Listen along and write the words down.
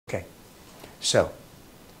So,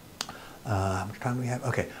 how much time do we have?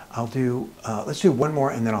 Okay, I'll do, let's do one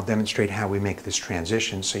more and then I'll demonstrate how we make this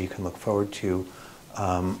transition so you can look forward to,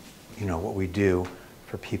 you know, what we do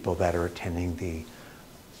for people that are attending the,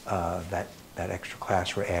 that extra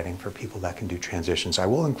class we're adding for people that can do transitions. I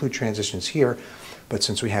will include transitions here, but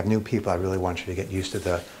since we have new people, I really want you to get used to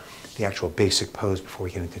the actual basic pose before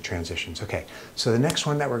we get into transitions. Okay, so the next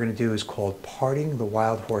one that we're going to do is called Parting the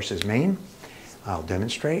Wild Horse's Mane. I'll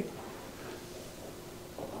demonstrate.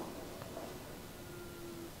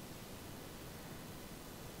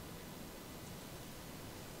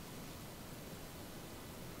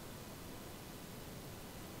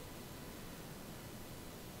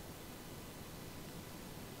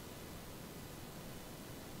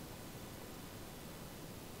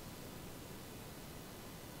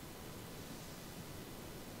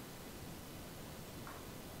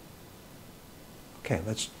 Okay,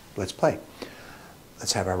 let's play.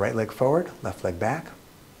 Let's have our right leg forward, left leg back.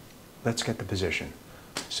 Let's get the position.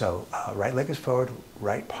 So right leg is forward,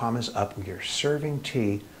 right palm is up. We are serving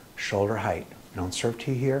T, shoulder height. Don't serve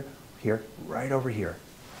T here, here, right over here.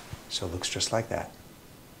 So it looks just like that.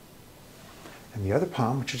 And the other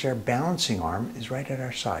palm, which is our balancing arm, is right at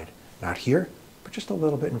our side. Not here, but just a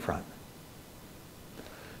little bit in front.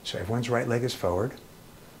 So everyone's right leg is forward.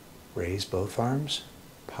 Raise both arms,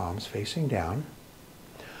 palms facing down.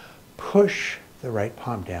 Push the right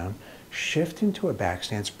palm down, shift into a back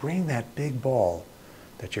stance, bring that big ball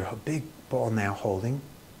that your big ball now holding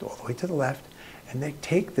all the way to the left, and then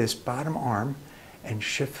take this bottom arm and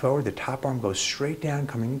shift forward. The top arm goes straight down,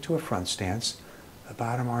 coming into a front stance. The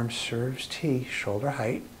bottom arm serves T, shoulder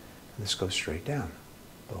height, and this goes straight down.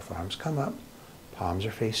 Both arms come up, palms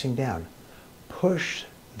are facing down. Push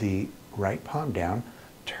the right palm down,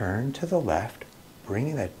 turn to the left,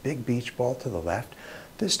 bringing that big beach ball to the left.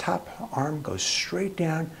 This top arm goes straight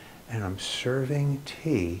down, and I'm serving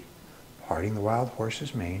T, parting the wild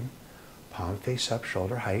horse's mane, palm face up,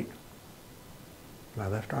 shoulder height. My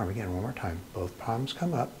left arm, again, one more time. Both palms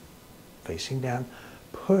come up, facing down.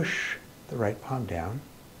 Push the right palm down.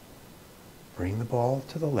 Bring the ball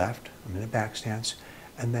to the left. I'm in a back stance.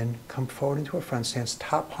 And then come forward into a front stance.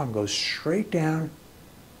 Top palm goes straight down,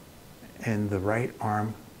 and the right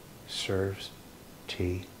arm serves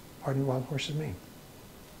T, parting the wild horse's mane.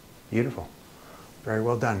 Beautiful. Very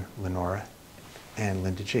well done, Lenora and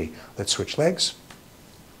Linda G. Let's switch legs.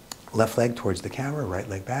 Left leg towards the camera, right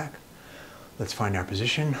leg back. Let's find our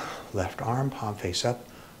position. Left arm, palm face up,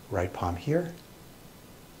 right palm here.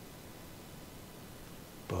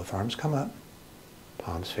 Both arms come up,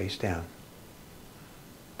 palms face down.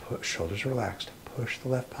 Push, shoulders relaxed. Push the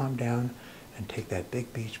left palm down and take that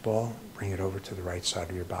big beach ball, bring it over to the right side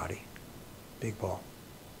of your body. Big ball.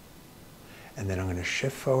 And then I'm going to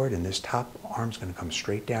shift forward, and this top arm's going to come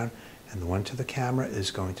straight down, and the one to the camera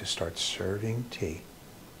is going to start serving T,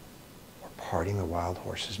 or parting the wild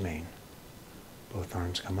horse's mane. Both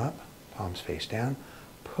arms come up, palms face down.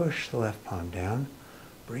 Push the left palm down,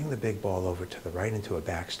 bring the big ball over to the right into a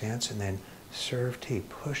back stance, and then serve T.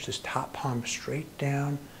 Push this top palm straight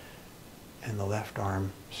down, and the left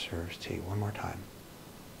arm serves T. One more time.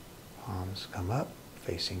 Palms come up,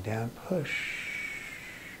 facing down, push.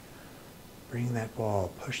 Bring that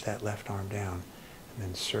ball, push that left arm down, and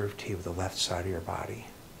then serve T with the left side of your body.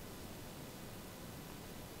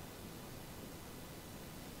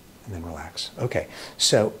 And then relax. Okay,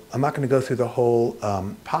 so I'm not going to go through the whole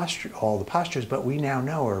posture, all the postures, but we now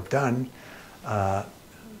know or have done,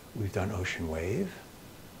 we've done ocean wave,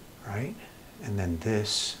 right? And then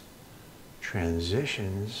this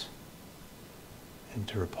transitions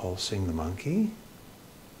into repulsing the monkey.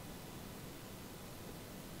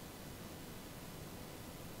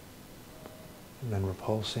 And then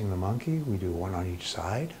repulsing the monkey, we do one on each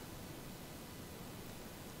side.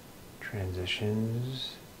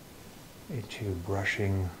 Transitions into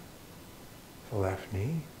brushing the left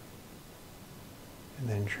knee. And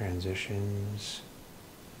then transitions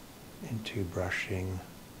into brushing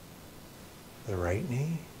the right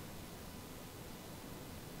knee.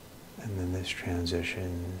 And then this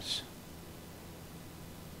transitions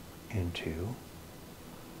into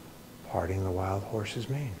parting the wild horse's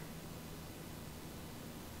mane.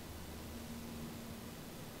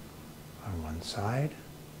 On one side,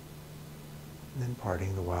 and then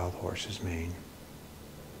parting the wild horse's mane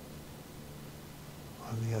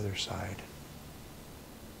on the other side.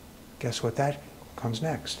 Guess what that comes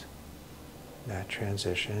next? That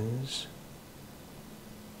transitions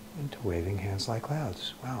into waving hands like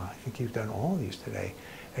clouds. Wow, I think you've done all of these today.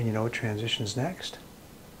 And you know what transitions next?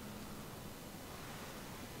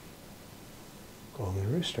 Golden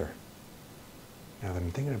rooster. Now that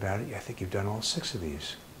I'm thinking about it, I think you've done all 6 of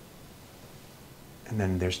these. And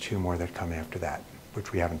then there's 2 more that come after that,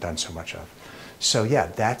 which we haven't done so much of. So yeah,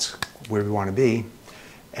 that's where we want to be.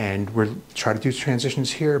 And we're trying to do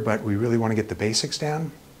transitions here, but we really want to get the basics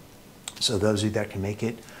down. So those of you that can make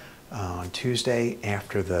it on Tuesday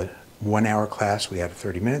after the 1-hour class, we have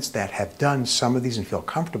 30 minutes, that have done some of these and feel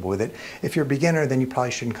comfortable with it. If you're a beginner, then you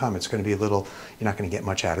probably shouldn't come. It's going to be a little, you're not going to get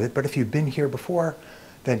much out of it. But if you've been here before,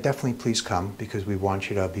 then definitely please come, because we want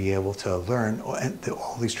you to be able to learn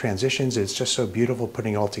all these transitions. It's just so beautiful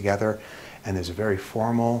putting it all together. And there's a very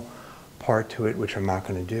formal part to it, which I'm not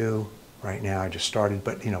going to do right now. I just started,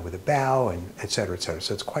 but with a bow and et cetera, et cetera.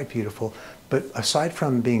 So it's quite beautiful. But aside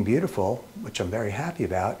from being beautiful, which I'm very happy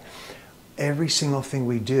about, every single thing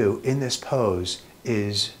we do in this pose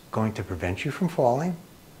is going to prevent you from falling.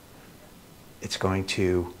 It's going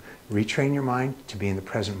to retrain your mind to be in the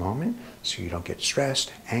present moment so you don't get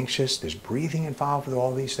stressed, anxious. There's breathing involved with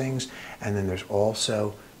all these things. And then there's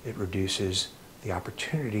also, it reduces the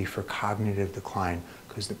opportunity for cognitive decline,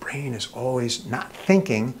 because the brain is always not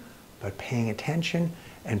thinking, but paying attention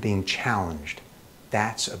and being challenged.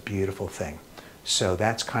 That's a beautiful thing. So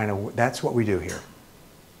that's what we do here.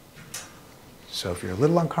 So if you're a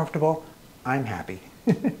little uncomfortable, I'm happy.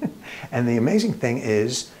 And the amazing thing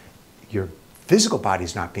is your physical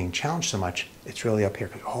body's not being challenged so much. It's really up here,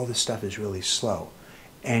 because all this stuff is really slow.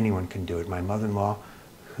 Anyone can do it. My mother-in-law,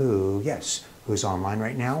 who's online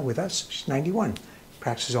right now with us, she's 91,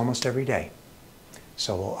 practices almost every day.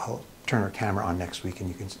 So I'll turn her camera on next week, and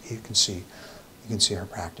you can see her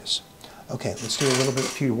practice. Okay, let's do a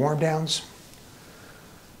few warm downs.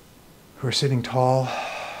 We're sitting tall.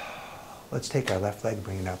 Let's take our left leg,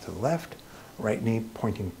 bring it out to the left. Right knee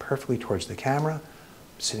pointing perfectly towards the camera.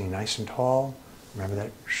 Sitting nice and tall. Remember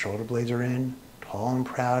that shoulder blades are in, tall and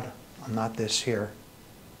proud. I'm not this here,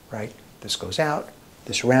 right? This goes out,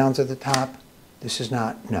 this rounds at the top. This is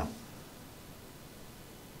not, no.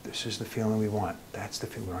 This is the feeling we want. That's the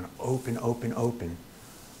feeling. We want to open, open, open.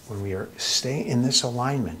 When we stay in this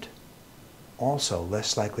alignment, also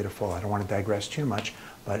less likely to fall. I don't want to digress too much,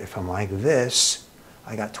 but if I'm like this,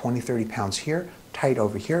 I got 20, 30 pounds here, tight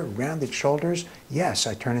over here, rounded shoulders, yes,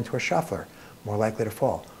 I turn into a shuffler, more likely to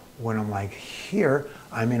fall. When I'm like here,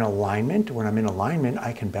 I'm in alignment. When I'm in alignment,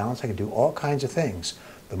 I can balance, I can do all kinds of things.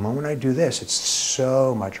 The moment I do this, it's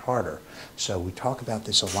so much harder. So we talk about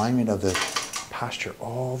this alignment of the posture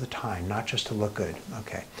all the time, not just to look good.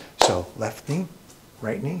 Okay, so left knee,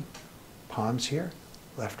 right knee, palms here,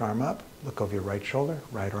 left arm up, look over your right shoulder,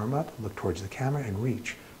 right arm up, look towards the camera and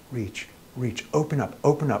reach, reach, reach, open up,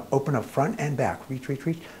 open up, open up front and back, reach, reach,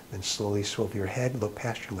 reach. Then slowly swivel your head, look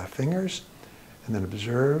past your left fingers, and then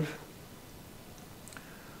observe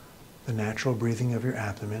the natural breathing of your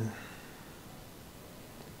abdomen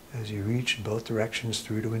as you reach both directions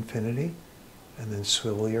through to infinity, and then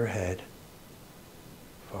swivel your head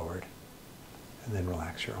forward, and then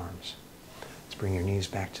relax your arms. Let's bring your knees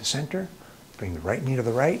back to center. Bring the right knee to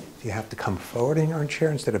the right. If you have to come forward in your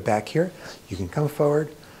chair instead of back here, you can come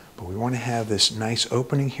forward, but we want to have this nice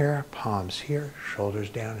opening here, palms here, shoulders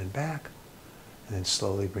down and back, and then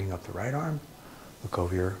slowly bring up the right arm. Look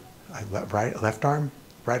over your left arm,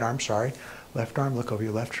 look over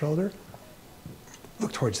your left shoulder.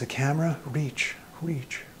 Look towards the camera, reach,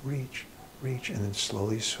 reach, reach, reach, and then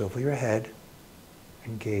slowly swivel your head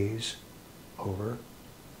and gaze over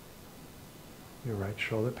your right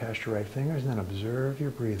shoulder, past your right fingers, and then observe your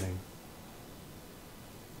breathing.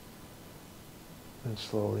 Then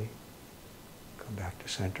slowly come back to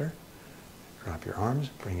center. Drop your arms,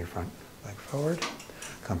 bring your front leg forward,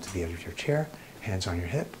 come to the edge of your chair, hands on your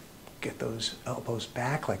hip, get those elbows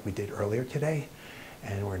back like we did earlier today,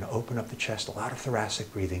 and we're going to open up the chest. A lot of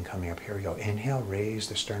thoracic breathing coming up. Here we go. Inhale, raise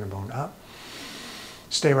the sternum bone up.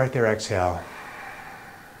 Stay right there, exhale.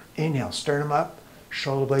 Inhale, sternum up,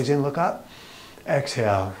 shoulder blades in, look up.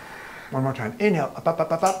 Exhale. One more time. Inhale, up, up,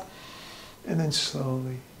 up, up, up. And then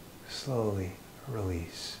slowly, slowly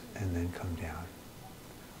release, and then come down.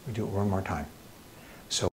 We do it one more time.